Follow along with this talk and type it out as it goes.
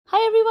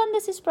everyone,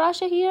 this is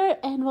Prasha here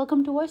and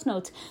welcome to Voice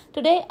Notes.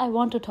 Today I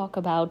want to talk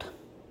about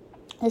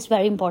this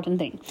very important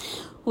thing,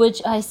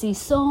 which I see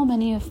so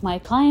many of my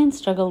clients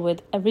struggle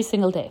with every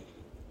single day.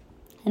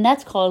 And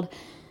that's called,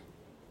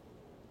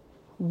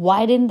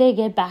 why didn't they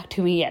get back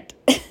to me yet?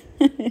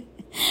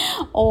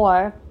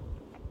 Or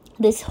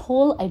this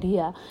whole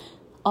idea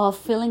of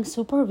feeling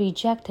super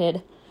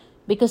rejected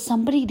because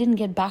somebody didn't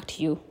get back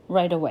to you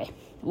right away.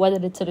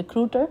 Whether it's a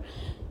recruiter,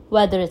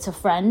 whether it's a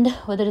friend,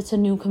 whether it's a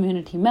new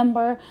community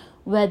member,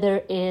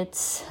 whether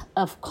it's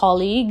a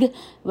colleague,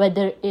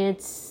 whether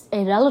it's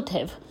a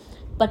relative.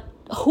 But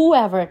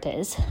whoever it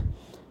is,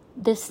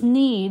 this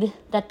need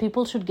that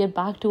people should get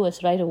back to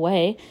us right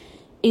away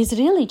is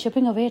really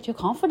chipping away at your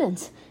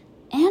confidence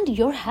and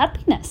your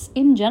happiness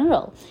in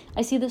general.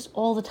 I see this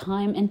all the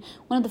time, and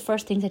one of the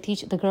first things I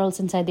teach the girls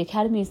inside the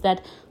academy is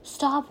that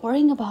stop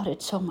worrying about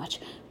it so much.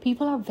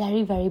 People are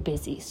very, very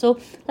busy. So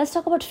let's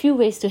talk about a few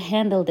ways to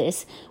handle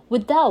this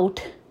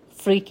without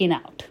freaking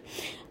out.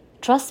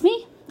 Trust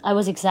me, I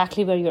was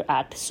exactly where you're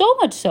at. So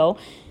much so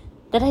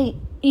that I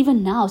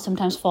even now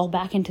sometimes fall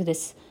back into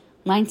this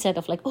mindset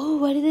of like, oh,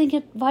 why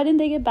didn't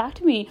they get back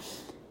to me?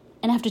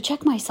 And I have to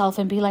check myself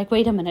and be like,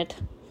 wait a minute.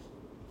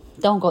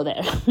 Don't go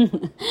there.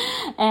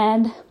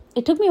 And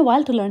it took me a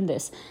while to learn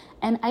this.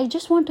 And I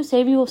just want to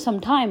save you some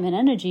time and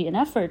energy and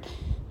effort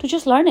to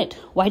just learn it.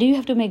 Why do you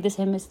have to make the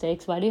same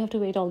mistakes? Why do you have to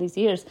wait all these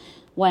years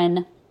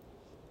when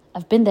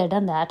I've been there,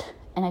 done that,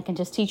 and I can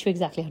just teach you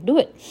exactly how to do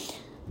it?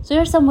 So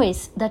there are some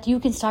ways that you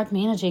can start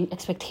managing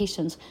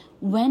expectations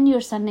when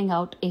you're sending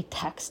out a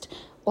text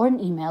or an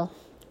email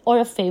or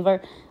a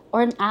favor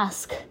or an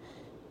ask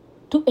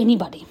to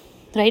anybody,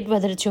 right?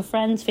 Whether it's your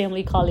friends,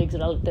 family, colleagues,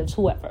 relatives,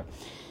 whoever.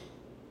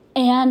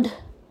 And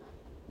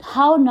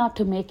how not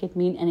to make it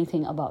mean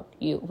anything about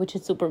you, which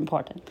is super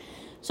important.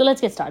 So let's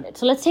get started.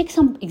 So let's take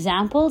some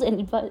examples,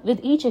 and with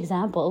each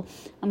example,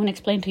 I'm going to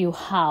explain to you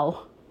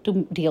how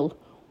to deal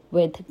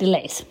with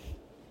delays.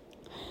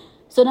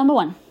 So number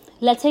one,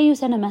 let's say you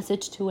send a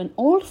message to an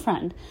old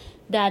friend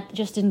that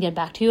just didn't get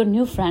back to you, a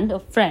new friend or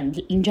friend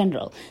in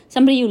general,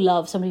 somebody you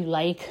love, somebody you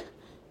like,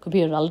 could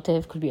be a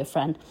relative, could be a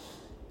friend.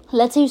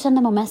 Let's say you send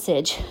them a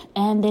message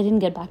and they didn't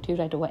get back to you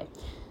right away.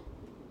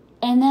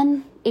 And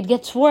then it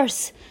gets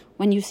worse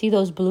when you see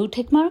those blue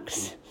tick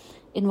marks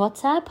in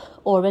WhatsApp,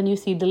 or when you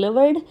see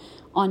delivered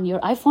on your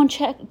iPhone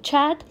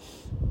chat,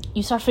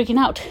 you start freaking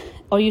out.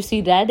 Or you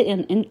see red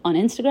on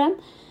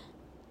Instagram,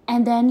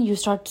 and then you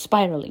start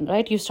spiraling,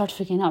 right? You start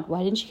freaking out.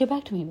 Why didn't she get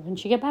back to me? Why didn't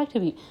she get back to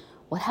me?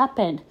 What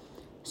happened?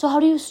 So how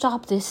do you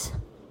stop this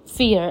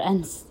fear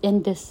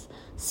and this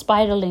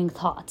spiraling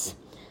thoughts?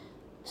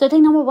 So I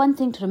think number one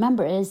thing to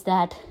remember is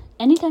that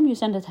anytime you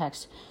send a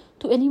text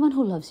to anyone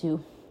who loves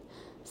you,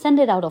 send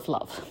it out of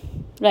love,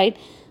 right?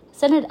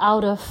 Send it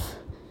out of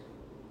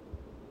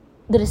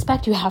the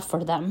respect you have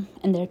for them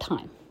and their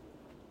time.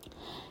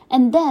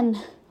 And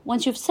then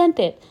once you've sent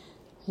it,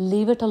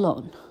 leave it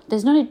alone.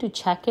 There's no need to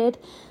check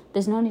it.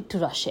 There's no need to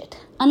rush it.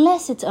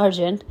 Unless it's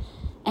urgent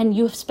and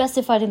you've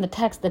specified in the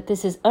text that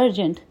this is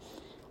urgent,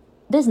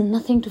 there's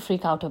nothing to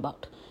freak out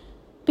about.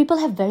 People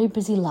have very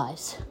busy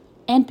lives,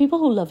 and people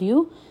who love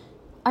you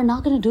are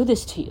not going to do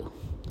this to you.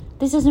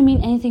 This doesn't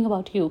mean anything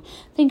about you.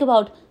 Think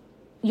about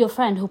your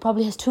friend who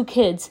probably has 2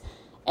 kids,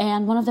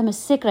 and one of them is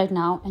sick right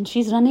now, and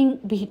she's running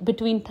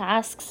between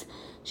tasks.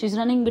 She's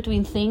running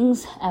between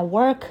things at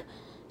work.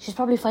 She's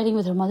probably fighting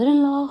with her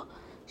mother-in-law.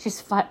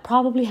 She's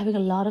probably having a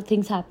lot of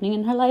things happening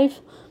in her life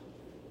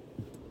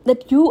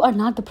that you are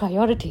not the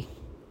priority.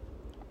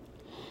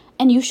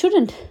 And you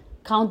shouldn't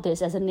count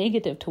this as a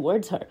negative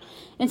towards her.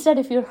 Instead,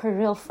 if you're her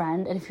real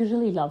friend and if you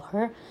really love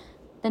her,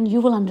 then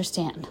you will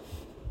understand.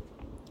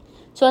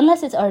 So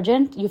unless it's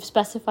urgent, you've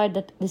specified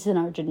that this is an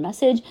urgent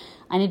message,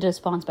 I need a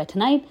response by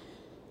tonight,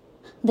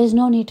 there's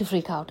no need to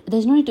freak out.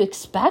 There's no need to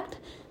expect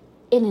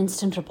an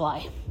instant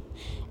reply.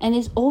 And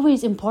it's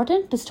always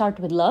important to start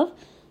with love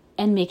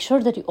and make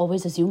sure that you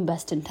always assume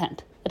best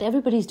intent, that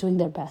everybody's doing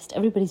their best,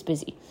 everybody's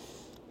busy.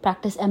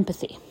 Practice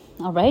empathy,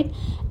 all right?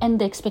 And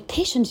the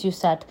expectations you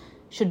set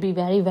should be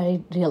very,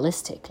 very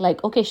realistic.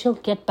 Like, okay, she'll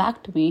get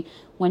back to me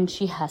when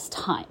she has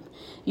time.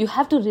 You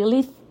have to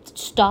really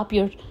stop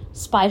your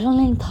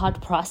spiraling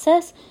thought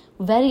process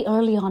very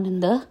early on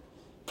in the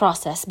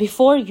process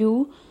before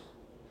you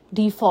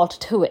default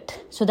to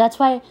it. So that's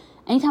why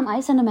anytime I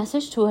send a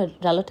message to a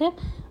relative,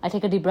 I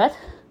take a deep breath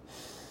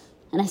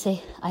and I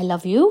say, I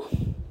love you.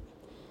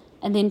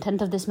 And the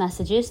intent of this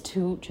message is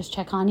to just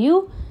check on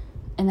you.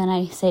 And then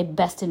I say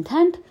best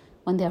intent.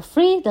 When they're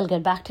free, they'll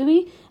get back to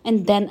me.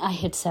 And then I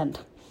hit send.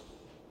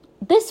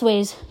 This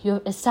way,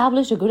 you've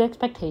established a good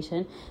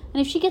expectation.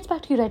 And if she gets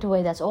back to you right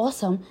away, that's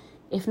awesome.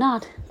 If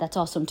not, that's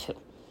awesome too.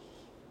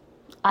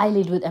 I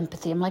lead with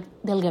empathy. I'm like,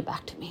 they'll get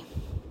back to me.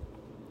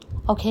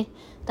 Okay,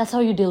 that's how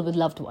you deal with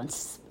loved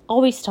ones.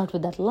 Always start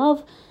with that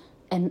love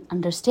and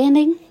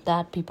understanding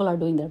that people are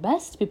doing their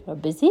best. People are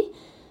busy.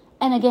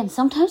 And again,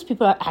 sometimes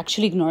people are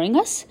actually ignoring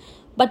us,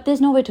 but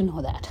there's no way to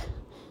know that.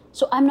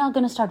 So I'm not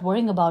going to start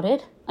worrying about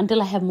it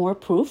until I have more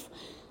proof,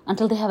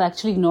 until they have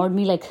actually ignored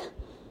me like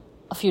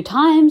a few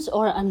times,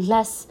 or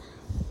unless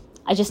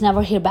I just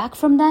never hear back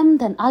from them,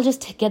 then I'll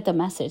just get the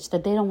message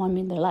that they don't want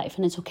me in their life,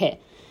 and it's okay.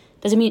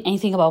 Doesn't mean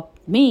anything about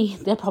me.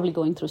 They're probably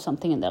going through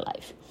something in their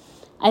life.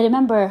 I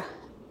remember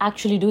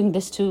actually doing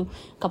this to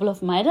a couple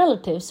of my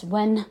relatives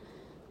when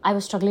I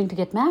was struggling to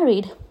get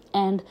married.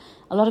 And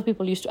a lot of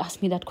people used to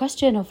ask me that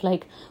question of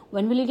like,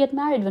 when will you get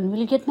married? When will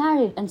you get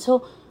married? And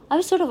so I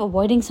was sort of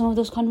avoiding some of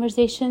those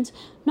conversations,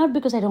 not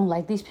because I don't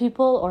like these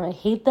people or I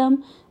hate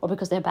them or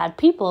because they're bad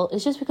people.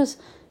 It's just because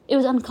it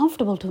was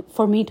uncomfortable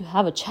for me to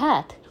have a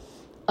chat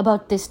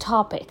about this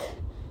topic.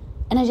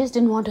 And I just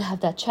didn't want to have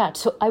that chat.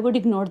 So I would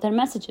ignore their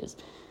messages.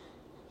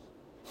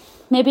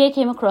 Maybe I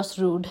came across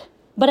rude,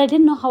 but I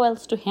didn't know how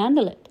else to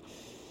handle it,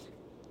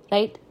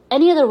 right?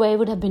 Any other way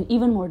would have been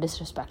even more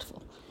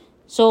disrespectful.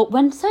 So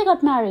once I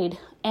got married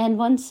and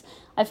once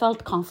I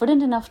felt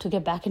confident enough to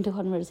get back into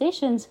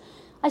conversations,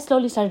 I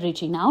slowly started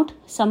reaching out.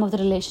 Some of the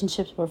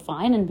relationships were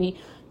fine and we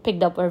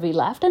picked up where we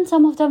left, and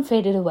some of them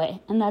faded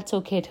away, and that's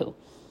okay too.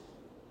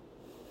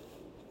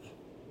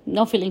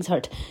 No feelings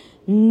hurt.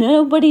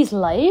 Nobody's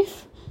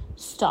life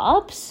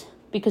stops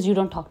because you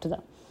don't talk to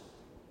them.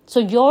 So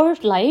your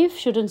life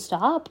shouldn't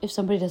stop if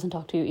somebody doesn't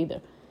talk to you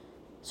either.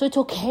 So it's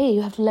okay.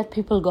 You have to let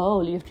people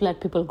go. You have to let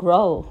people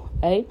grow,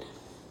 right?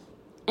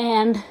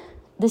 And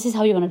this is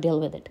how you want to deal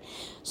with it.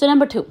 So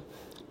number 2,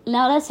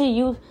 now let's say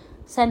you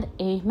send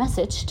a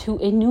message to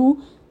a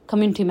new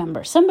community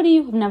member, somebody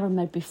you've never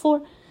met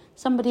before,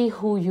 somebody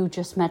who you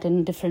just met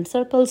in different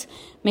circles.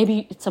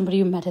 Maybe it's somebody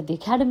you met at the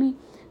academy.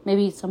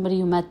 Maybe it's somebody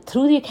you met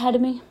through the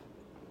academy.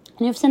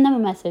 And you've sent them a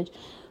message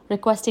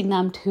requesting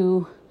them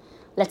to,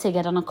 let's say,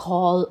 get on a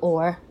call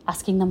or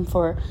asking them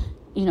for,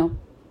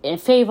 a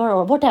favor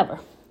or whatever.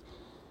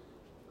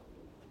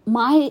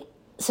 My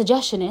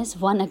suggestion is,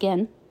 one,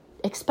 again,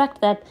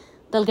 expect that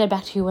they'll get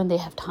back to you when they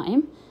have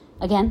time.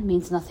 Again,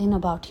 means nothing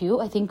about you.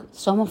 I think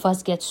some of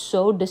us get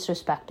so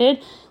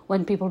disrespected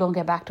when people don't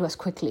get back to us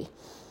quickly.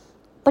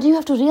 But you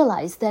have to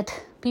realize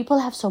that people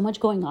have so much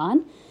going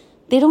on.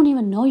 They don't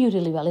even know you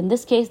really well. In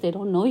this case, they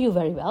don't know you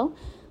very well.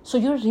 So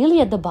you're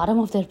really at the bottom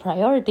of their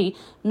priority,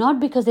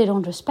 not because they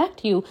don't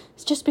respect you.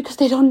 It's just because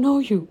they don't know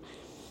you.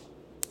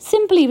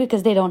 Simply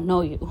because they don't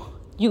know you.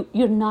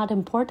 You're not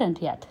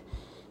important yet.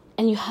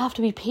 And you have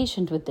to be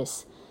patient with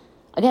this.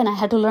 Again, I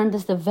had to learn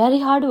this the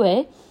very hard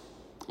way.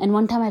 And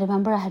one time I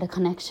remember I had a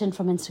connection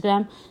from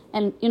Instagram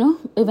and,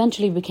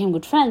 eventually became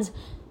good friends.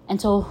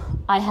 And so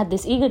I had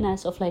this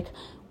eagerness of like,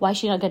 why is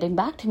she not getting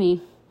back to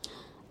me?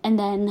 And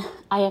then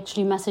I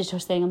actually messaged her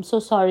saying, I'm so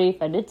sorry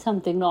if I did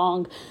something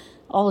wrong,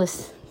 all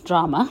this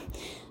drama,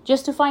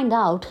 just to find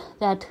out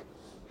that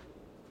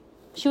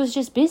she was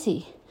just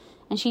busy.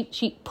 And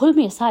she pulled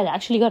me aside,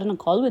 actually got on a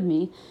call with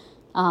me.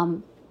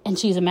 And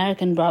she's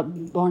American,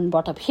 born,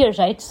 brought up here,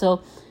 right?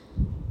 So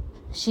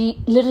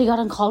she literally got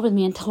on a call with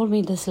me and told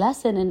me this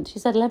lesson. And she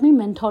said, let me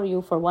mentor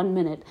you for 1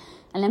 minute.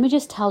 And let me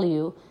just tell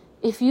you,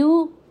 if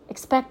you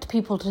expect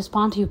people to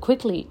respond to you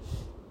quickly,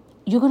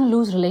 you're going to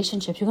lose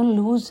relationships. You're going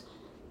to lose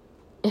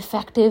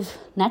effective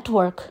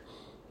network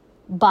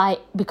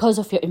because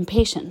of your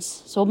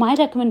impatience. So my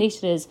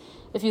recommendation is,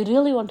 if you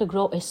really want to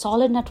grow a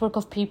solid network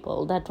of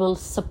people that will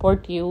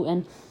support you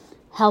and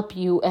help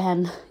you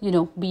and,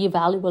 be a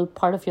valuable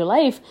part of your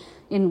life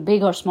in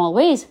big or small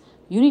ways,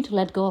 you need to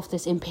let go of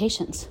this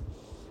impatience.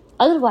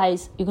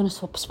 Otherwise, you're going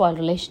to spoil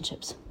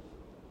relationships.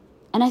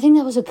 And I think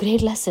that was a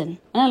great lesson.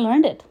 And I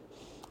learned it.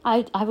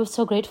 I was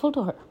so grateful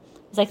to her.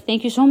 It's like,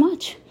 thank you so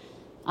much.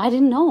 I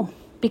didn't know.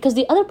 Because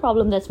the other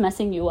problem that's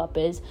messing you up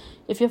is,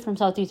 if you're from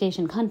Southeast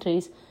Asian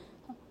countries,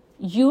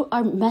 you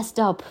are messed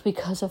up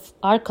because of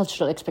our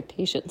cultural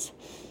expectations.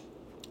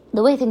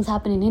 The way things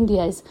happen in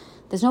India is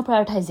there's no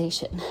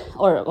prioritization,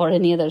 or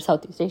any other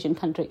Southeast Asian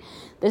country.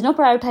 There's no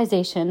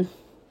prioritization.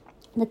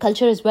 The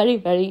culture is very,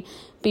 very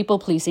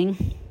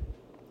people-pleasing.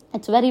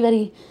 It's very,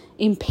 very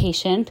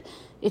impatient.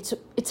 It's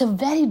a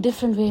very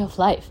different way of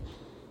life.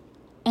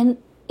 And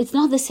it's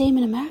not the same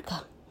in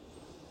America.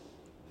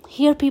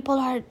 Here people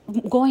are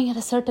going at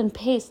a certain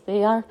pace.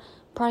 They are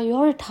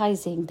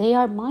prioritizing. They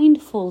are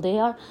mindful. They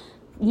are,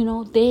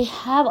 they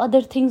have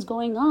other things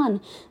going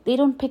on. They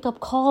don't pick up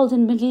calls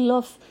in middle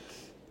of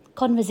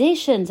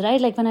conversations, right?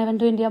 Like when I went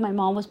to India, my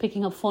mom was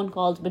picking up phone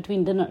calls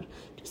between dinner.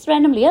 Just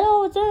randomly, hello,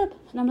 what's up?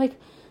 And I'm like,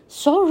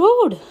 so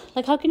rude.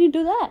 Like, how can you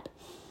do that?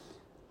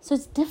 So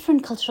it's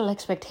different cultural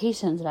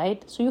expectations,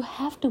 right? So you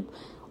have to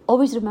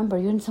always remember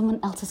you're in someone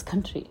else's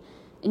country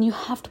and you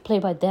have to play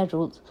by their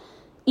rules,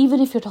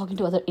 even if you're talking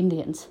to other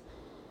Indians.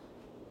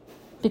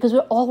 Because we're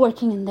all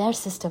working in their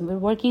system. We're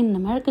working in an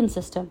American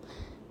system,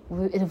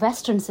 in a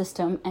Western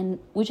system, and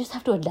we just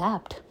have to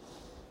adapt.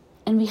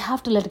 And we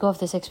have to let go of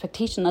this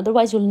expectation.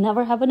 Otherwise, you'll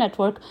never have a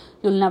network.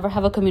 You'll never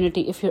have a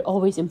community if you're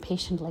always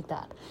impatient like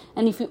that.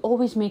 And if you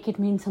always make it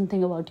mean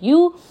something about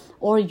you,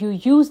 or you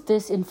use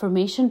this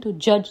information to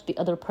judge the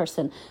other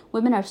person.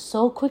 Women are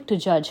so quick to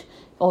judge.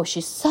 Oh,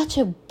 she's such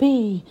a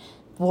B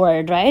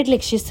word, right?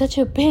 Like, she's such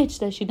a bitch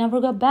that she never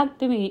got back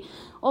to me.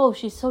 Oh,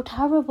 she's so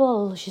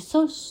terrible. She's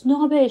so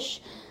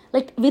snobbish.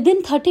 Like,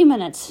 within 30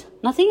 minutes,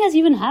 nothing has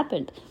even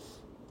happened.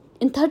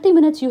 In 30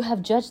 minutes, you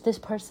have judged this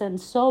person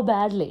so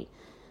badly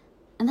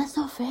And that's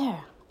not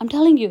fair. I'm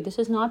telling you, this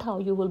is not how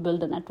you will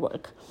build a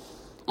network.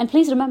 And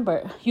please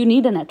remember, you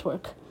need a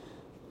network.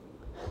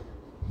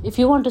 If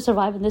you want to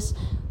survive in this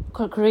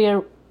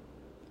career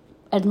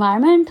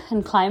environment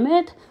and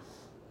climate,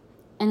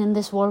 and in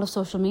this world of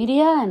social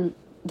media and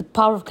the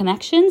power of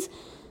connections,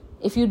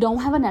 if you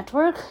don't have a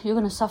network, you're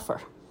going to suffer.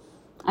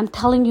 I'm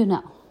telling you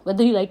now,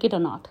 whether you like it or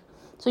not.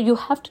 So you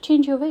have to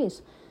change your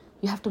ways.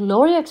 You have to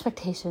lower your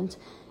expectations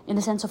in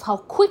the sense of how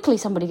quickly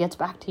somebody gets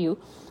back to you.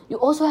 You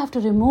also have to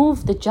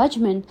remove the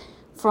judgment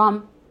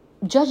from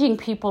judging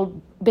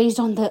people based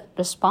on the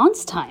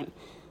response time.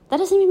 That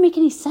doesn't even make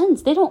any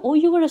sense. They don't owe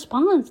you a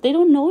response. They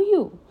don't know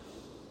you.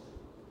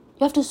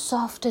 You have to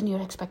soften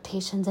your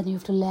expectations and you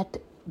have to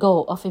let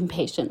go of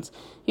impatience.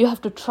 You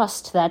have to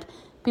trust that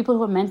people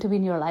who are meant to be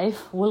in your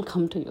life will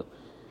come to you,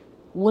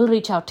 will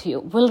reach out to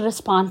you, will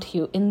respond to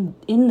you in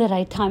the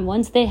right time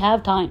once they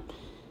have time.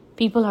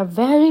 People are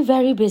very,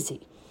 very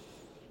busy.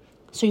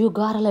 So you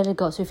gotta let it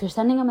go. So if you're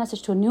sending a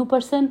message to a new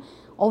person,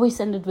 always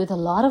send it with a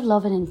lot of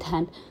love and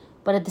intent,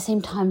 but at the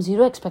same time,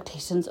 zero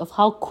expectations of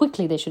how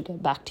quickly they should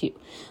get back to you.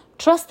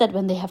 Trust that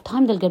when they have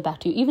time, they'll get back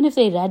to you. Even if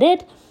they read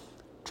it,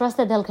 trust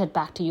that they'll get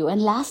back to you.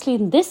 And lastly,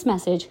 in this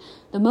message,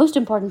 the most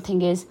important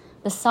thing is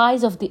the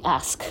size of the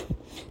ask.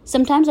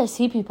 Sometimes I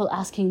see people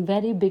asking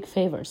very big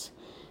favors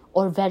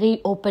or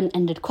very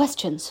open-ended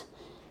questions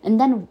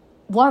and then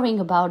worrying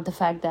about the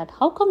fact that,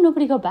 how come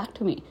nobody got back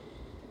to me?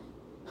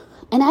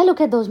 And I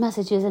look at those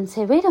messages and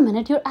say, wait a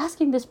minute, you're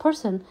asking this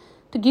person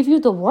to give you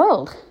the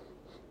world.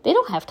 They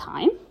don't have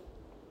time.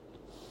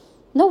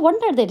 No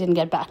wonder they didn't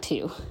get back to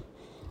you.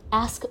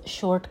 Ask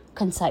short,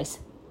 concise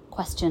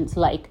questions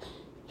like,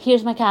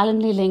 here's my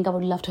Calendly link, I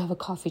would love to have a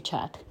coffee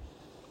chat.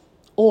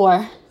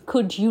 Or,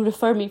 could you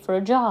refer me for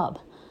a job?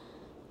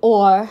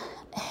 Or,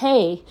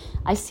 hey,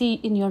 I see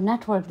in your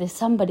network there's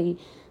somebody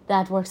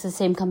that works at the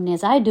same company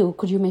as I do.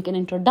 Could you make an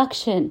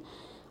introduction?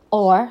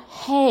 Or,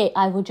 hey,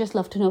 I would just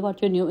love to know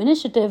about your new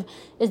initiative.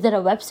 Is there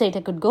a website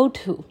I could go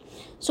to?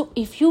 So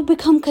if you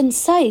become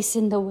concise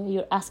in the way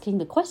you're asking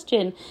the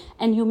question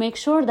and you make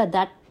sure that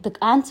the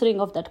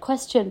answering of that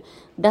question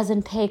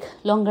doesn't take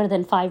longer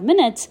than 5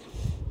 minutes,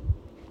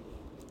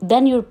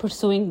 then you're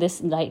pursuing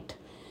this right.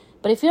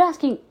 But if you're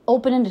asking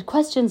open-ended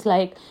questions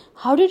like,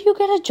 how did you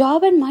get a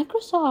job at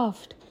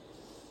Microsoft?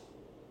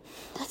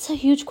 That's a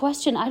huge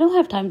question. I don't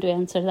have time to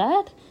answer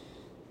that.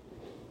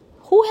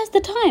 Who has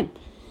the time?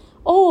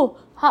 Oh,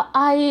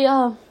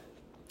 I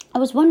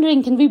was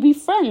wondering, can we be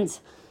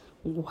friends?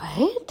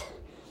 What?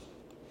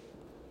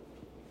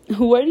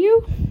 Who are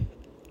you?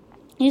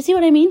 You see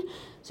what I mean?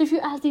 So if you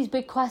ask these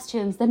big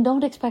questions, then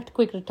don't expect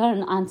quick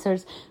return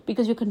answers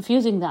because you're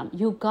confusing them.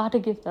 You got to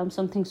give them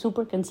something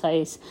super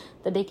concise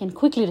that they can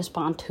quickly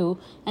respond to,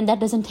 and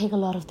that doesn't take a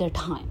lot of their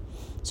time.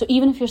 So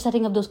even if you're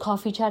setting up those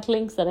coffee chat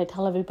links that I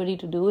tell everybody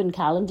to do in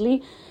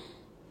Calendly,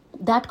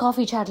 that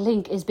coffee chat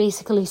link is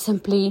basically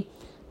simply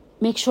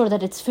make sure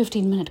that it's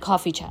 15-minute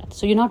coffee chat.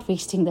 So you're not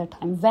wasting their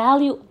time.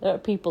 Value other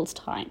people's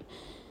time.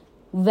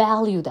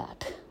 Value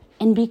that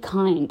and be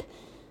kind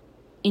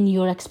in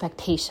your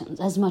expectations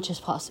as much as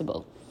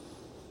possible.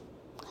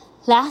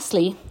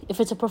 Lastly,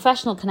 if it's a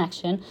professional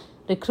connection,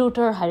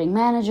 recruiter, hiring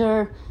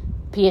manager,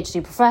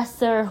 PhD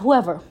professor,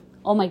 whoever,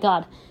 oh my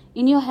God,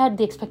 in your head,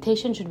 the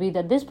expectation should be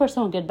that this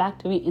person will get back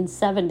to me in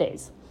 7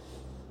 days.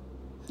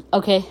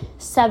 Okay,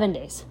 7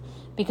 days,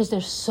 because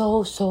they're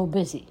so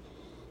busy.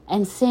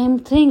 And same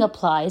thing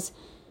applies.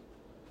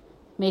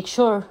 Make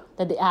sure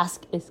that the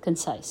ask is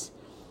concise.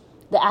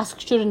 The ask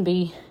shouldn't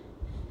be,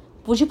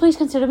 would you please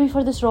consider me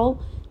for this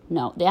role?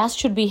 No, the ask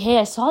should be, hey,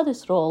 I saw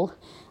this role.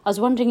 I was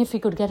wondering if we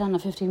could get on a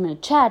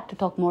 15-minute chat to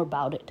talk more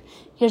about it.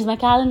 Here's my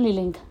Calendly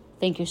link.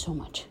 Thank you so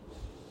much.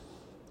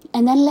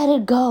 And then let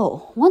it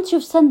go. Once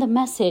you've sent the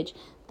message,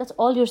 that's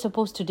all you're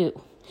supposed to do.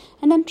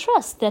 And then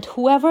trust that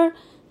whoever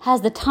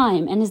has the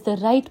time and is the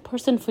right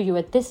person for you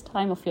at this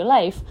time of your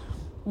life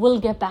will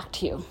get back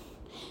to you.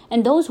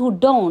 And those who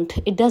don't,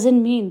 it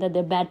doesn't mean that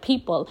they're bad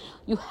people.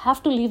 You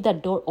have to leave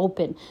that door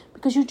open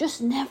because you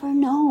just never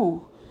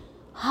know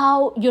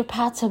how your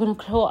paths are going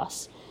to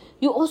cross.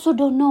 You also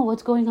don't know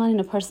what's going on in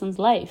a person's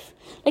life.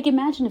 Like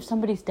imagine if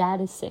somebody's dad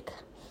is sick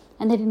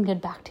and they didn't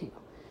get back to you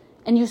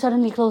and you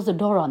suddenly close the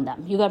door on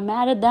them. You got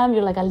mad at them.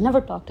 You're like, I'll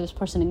never talk to this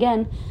person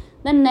again.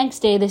 Then next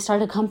day they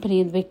start a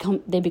company and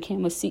they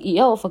became a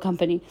CEO of a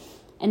company.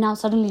 And now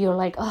suddenly you're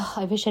like, oh,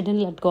 I wish I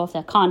didn't let go of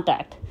that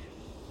contact.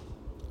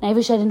 I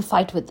wish I didn't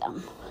fight with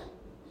them.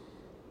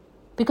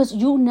 Because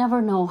you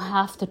never know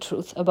half the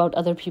truth about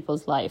other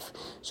people's life.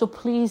 So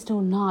please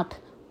do not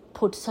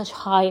put such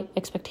high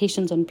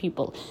expectations on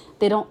people.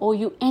 They don't owe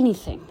you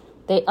anything.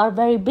 They are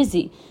very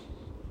busy.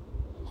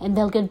 And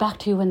they'll get back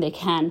to you when they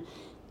can.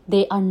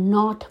 They are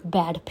not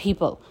bad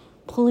people.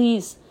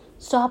 Please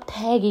stop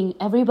tagging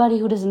everybody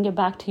who doesn't get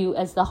back to you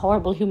as the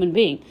horrible human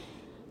being.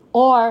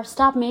 Or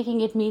stop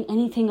making it mean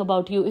anything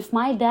about you. If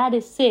my dad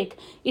is sick,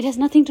 it has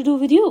nothing to do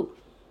with you.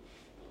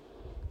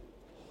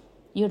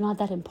 You're not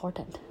that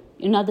important.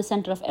 You're not the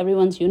center of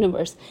everyone's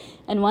universe.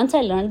 And once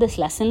I learned this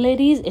lesson,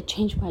 ladies, it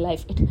changed my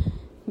life. It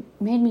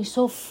made me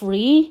so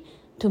free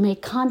to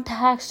make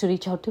contacts, to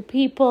reach out to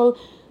people,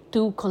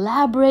 to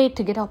collaborate,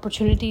 to get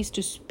opportunities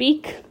to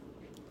speak,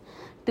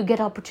 to get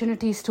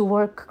opportunities to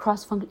work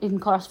in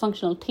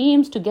cross-functional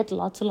teams, to get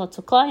lots and lots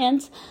of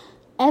clients.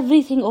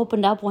 Everything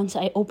opened up once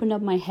I opened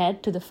up my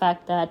head to the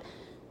fact that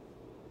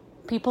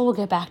people will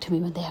get back to me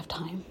when they have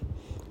time.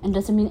 And it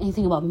doesn't mean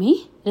anything about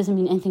me. It doesn't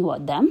mean anything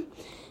about them.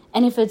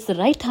 And if it's the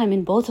right time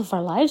in both of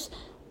our lives,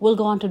 we'll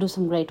go on to do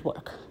some great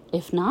work.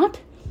 If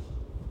not,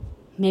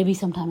 maybe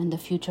sometime in the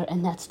future,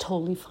 and that's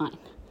totally fine.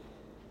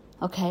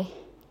 Okay?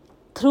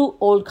 Through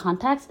old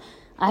contacts,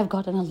 I've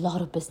gotten a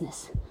lot of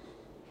business.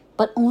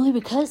 But only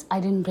because I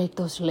didn't break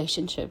those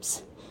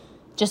relationships.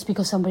 Just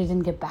because somebody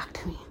didn't get back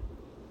to me.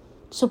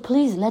 So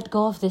please let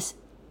go of this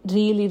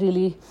really,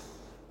 really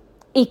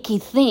icky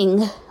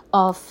thing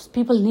of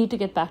people need to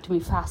get back to me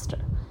faster.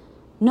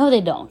 No,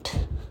 they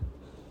don't.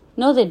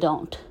 No, they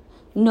don't.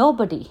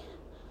 Nobody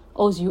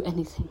owes you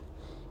anything.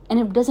 And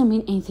it doesn't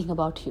mean anything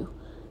about you.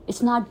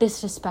 It's not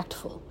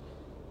disrespectful.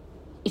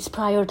 It's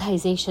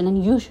prioritization,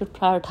 and you should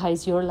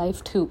prioritize your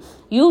life too.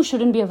 You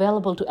shouldn't be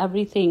available to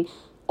everything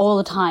all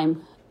the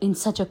time in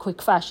such a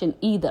quick fashion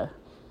either.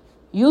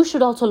 You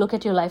should also look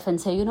at your life and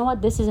say, you know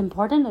what, this is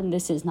important and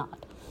this is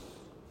not.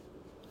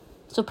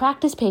 So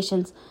practice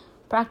patience,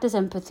 practice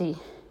empathy,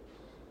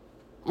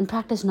 and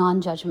practice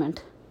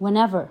non-judgment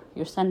whenever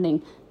you're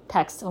sending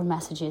texts or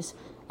messages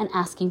and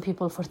asking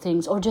people for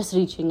things or just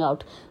reaching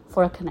out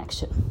for a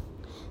connection.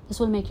 This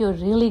will make you a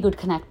really good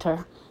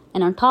connector.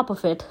 And on top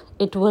of it,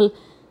 it will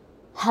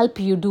help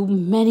you do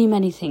many,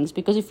 many things.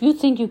 Because if you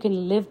think you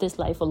can live this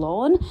life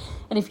alone,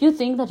 and if you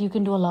think that you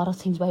can do a lot of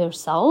things by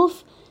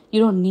yourself, you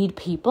don't need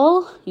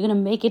people, you're going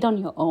to make it on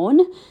your own,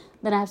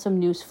 then I have some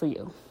news for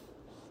you.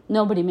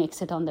 Nobody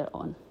makes it on their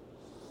own.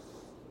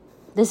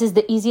 This is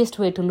the easiest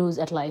way to lose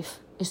at life,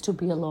 is to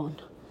be alone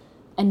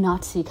and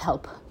not seek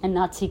help and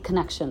not seek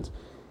connections.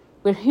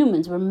 We're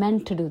humans. We're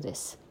meant to do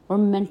this. We're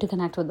meant to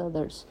connect with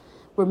others.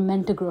 We're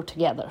meant to grow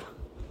together.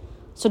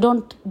 So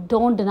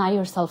don't deny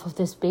yourself of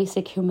this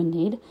basic human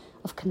need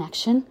of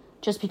connection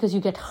just because you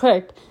get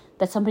hurt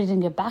that somebody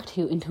didn't get back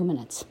to you in 2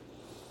 minutes.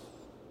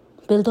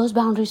 Build those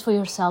boundaries for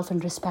yourself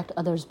and respect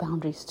others'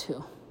 boundaries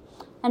too.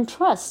 And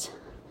trust.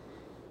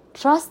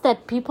 Trust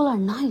that people are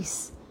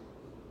nice.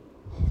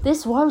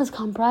 This world is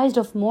comprised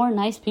of more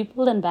nice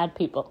people than bad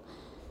people.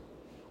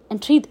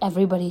 And treat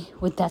everybody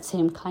with that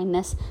same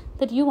kindness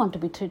that you want to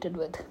be treated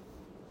with.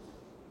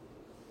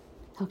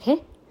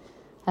 Okay?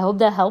 I hope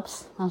that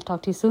helps. I'll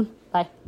talk to you soon. Bye.